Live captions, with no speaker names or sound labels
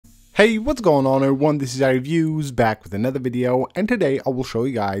Hey, what's going on everyone, this is iReviews back with another video, and today I will show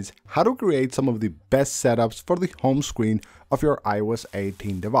you guys how to create some of the best setups for the home screen of your iOS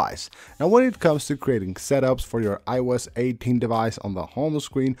 18 device. Now when it comes to creating setups for your iOS 18 device on the home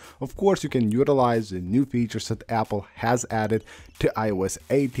screen, of course you can utilize the new features that Apple has added to iOS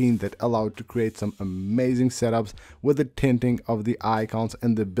 18 that allow you to create some amazing setups with the tinting of the icons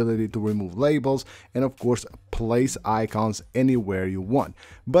and the ability to remove labels and of course place icons anywhere you want.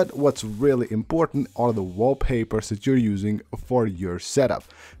 But what's really important are the wallpapers that you're using for your setup.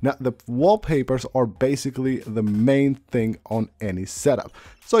 Now the wallpapers are basically the main thing on any setup.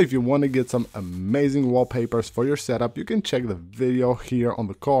 So if you want to get some amazing wallpapers for your setup, you can check the video here on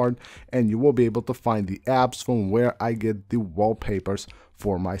the card and you will be able to find the apps from where I get the wallpapers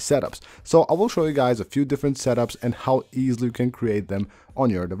for my setups. So I will show you guys a few different setups and how easily you can create them on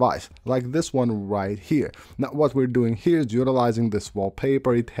your device, like this one right here. Now what we're doing here is utilizing this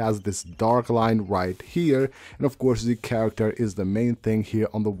wallpaper. It has this dark line right here, and of course the character is the main thing here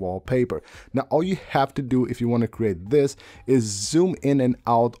on the wallpaper. Now all you have to do if you want to create this is zoom in and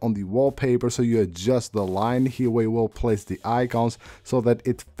out on the wallpaper, so you adjust the line here where you will place the icons so that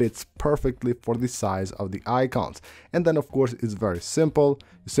it fits perfectly for the size of the icons. And then of course it's very simple.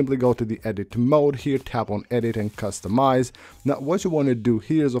 You simply go to the edit mode here, tap on edit and customize. Now what you want to do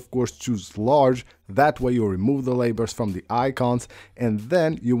here is of course choose large. That way you remove the labels from the icons, and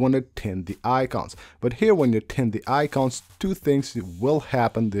then you want to tint the icons. But here when you tint the icons, two things will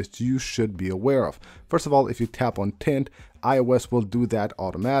happen that you should be aware of. First of all, if you tap on tint, iOS will do that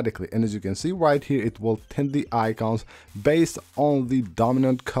automatically, and as you can see right here, it will tint the icons based on the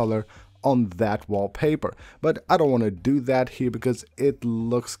dominant color on that wallpaper. But I don't want to do that here because it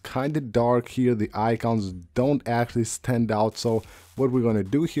looks kind of dark here. The icons don't actually stand out. So what we're going to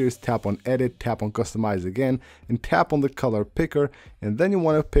do here is tap on edit, tap on customize again, and tap on the color picker, and then you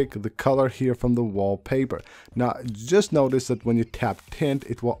want to pick the color here from the wallpaper. Now just notice that when you tap tint,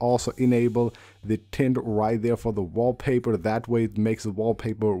 it will also enable the tint right there for the wallpaper. That way it makes the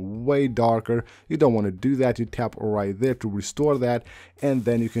wallpaper way darker. You don't want to do that. You tap right there to restore that, and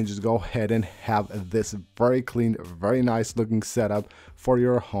then you can just go ahead and have this very clean, very nice looking setup for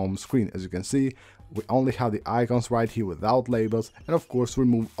your home screen. As you can see, we only have the icons right here without labels, and of course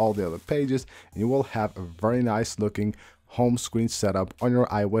remove all the other pages, and you will have a very nice looking home screen setup on your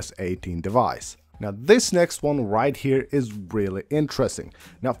iOS 18 device. Now this next one right here is really interesting.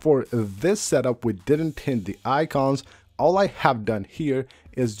 Now for this setup, we didn't tint the icons. All I have done here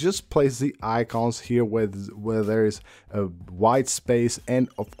is just place the icons here where there is a white space, and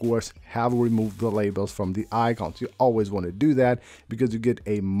of course have removed the labels from the icons. You always want to do that because you get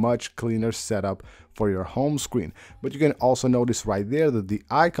a much cleaner setup for your home screen. But you can also notice right there that the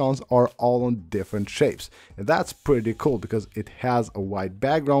icons are all on different shapes, and that's pretty cool because it has a white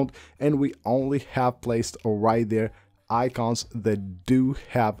background and we only have placed right there icons that do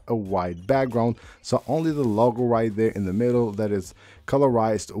have a white background, so only the logo right there in the middle that is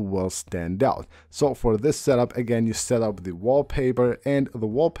colorized will stand out. So for this setup, again, you set up the wallpaper, and the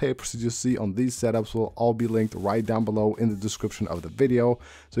wallpapers that you see on these setups will all be linked right down below in the description of the video.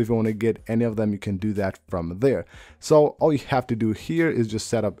 So if you want to get any of them, you can do that from there. So all you have to do here is just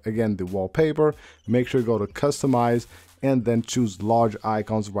set up again the wallpaper, make sure you go to customize, and then choose large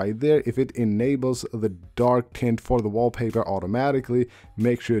icons right there. If it enables the dark tint for the wallpaper automatically,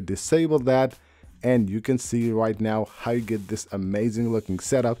 make sure you disable that, and you can see right now how you get this amazing looking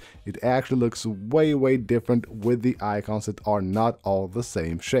setup. It actually looks way different with the icons that are not all the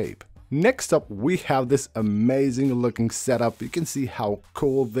same shape. Next up, we have this amazing looking setup. You can see how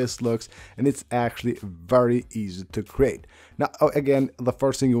cool this looks, and it's actually very easy to create. Now, again, the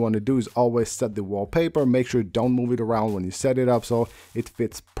first thing you want to do is always set the wallpaper. Make sure you don't move it around when you set it up so it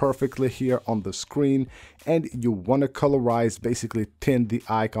fits perfectly here on the screen. And you want to colorize, basically tint the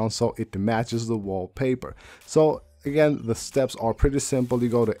icon so it matches the wallpaper. So again, the steps are pretty simple. You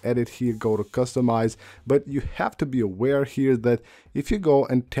go to edit here, go to customize, but you have to be aware here that if you go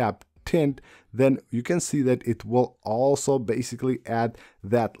and tap tint, then you can see that it will also basically add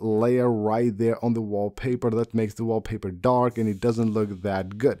that layer right there on the wallpaper that makes the wallpaper dark and it doesn't look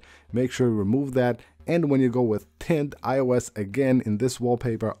that good. Make sure you remove that. And when you go with tint, iOS again in this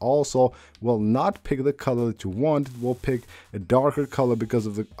wallpaper also will not pick the color that you want. It will pick a darker color because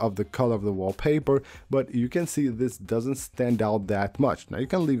of the color of the wallpaper, but you can see this doesn't stand out that much. Now you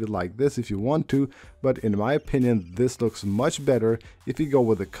can leave it like this if you want to, but in my opinion this looks much better if you go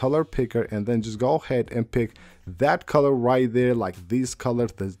with the color picker and then just go ahead and pick that color right there, like these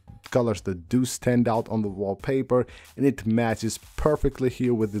colors colors that do stand out on the wallpaper, and it matches perfectly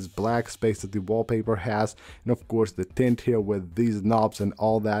here with this black space that the wallpaper has, and of course the tint here with these knobs and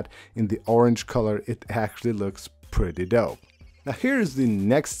all that in the orange color. It actually looks pretty dope. Now here's the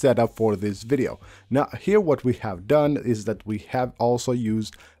next setup for this video. Now here what we have done is that we have also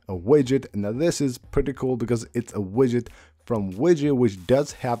used a widget. Now this is pretty cool because it's a widget from Widget, which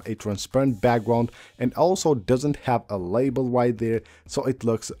does have a transparent background and also doesn't have a label right there, so it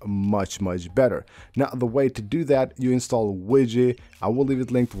looks much better. Now the way to do that, you install Widget. I will leave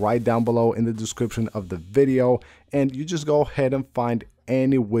it linked right down below in the description of the video, and you just go ahead and find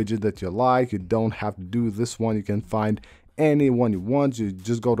any widget that you like. You don't have to do this one, you can find anyone you want. You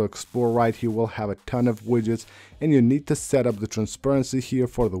just go to explore right here. We'll have a ton of widgets, and you need to set up the transparency here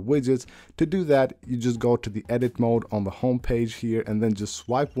for the widgets. To do that, you just go to the edit mode on the home page here, and then just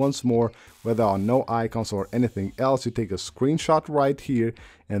swipe once more where there are no icons or anything else. You take a screenshot right here,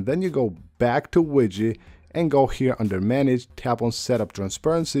 and then you go back to widget and go here under manage, tap on setup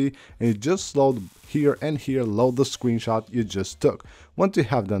transparency, and you just load here and here, load the screenshot you just took. Once you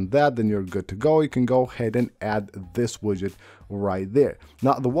have done that, then you're good to go. You can go ahead and add this widget right there.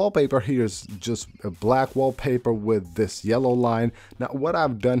 Now the wallpaper here is just a black wallpaper with this yellow line. Now what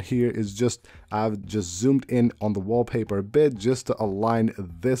I've done here is I've just zoomed in on the wallpaper a bit just to align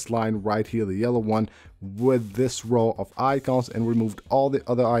this line right here, the yellow one, with this row of icons, and removed all the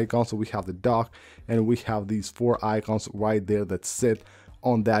other icons. So we have the dock and we have these 4 icons right there that sit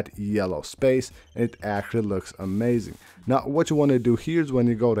on that yellow space, and it actually looks amazing. Now what you want to do here is when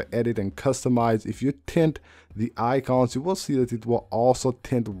you go to edit and customize, if you tint the icons, you will see that it will also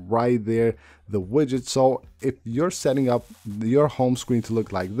tint right there the widget. So if you're setting up your home screen to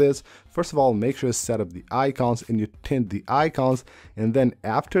look like this, first of all, make sure to set up the icons and you tint the icons, and then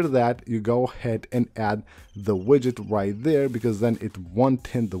after that you go ahead and add the widget right there, because then it won't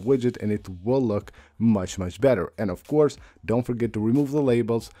tint the widget and it will look much better. And of course, don't forget to remove the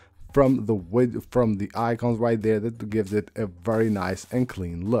labels from the icons right there. That gives it a very nice and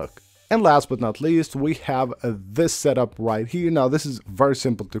clean look. And last but not least, we have this setup right here. Now this is very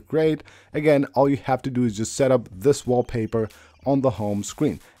simple to create. Again, all you have to do is just set up this wallpaper on the home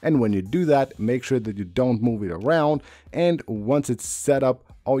screen, and when you do that, make sure that you don't move it around. And once it's set up,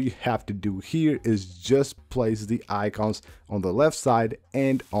 all you have to do here is just place the icons on the left side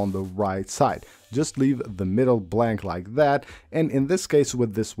and on the right side. Just leave the middle blank like that. And in this case,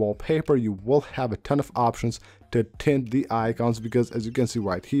 with this wallpaper, you will have a ton of options to tint the icons, because as you can see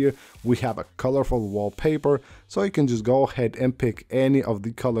right here, we have a colorful wallpaper. So you can just go ahead and pick any of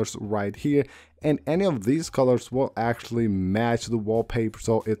the colors right here, and any of these colors will actually match the wallpaper,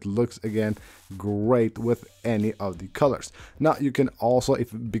 so it looks again great with any of the colors. Now you can also,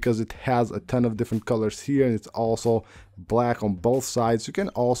 because it has a ton of different colors here and it's also black on both sides, you can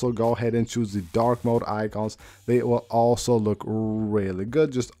also go ahead and choose the dark mode icons. They will also look really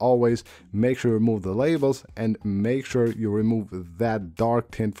good. Just always make sure you remove the labels and make sure you remove that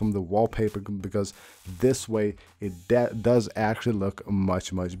dark tint from the wallpaper, because this way it does actually look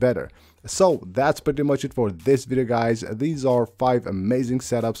much better. So that's pretty much it for this video, guys. These are 5 amazing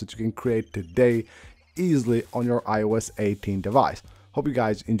setups that you can create today easily on your iOS 18 device. Hope you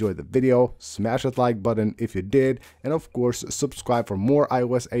guys enjoyed the video. Smash that like button if you did, and of course subscribe for more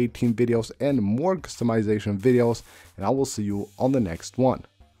iOS 18 videos and more customization videos, and I will see you on the next one.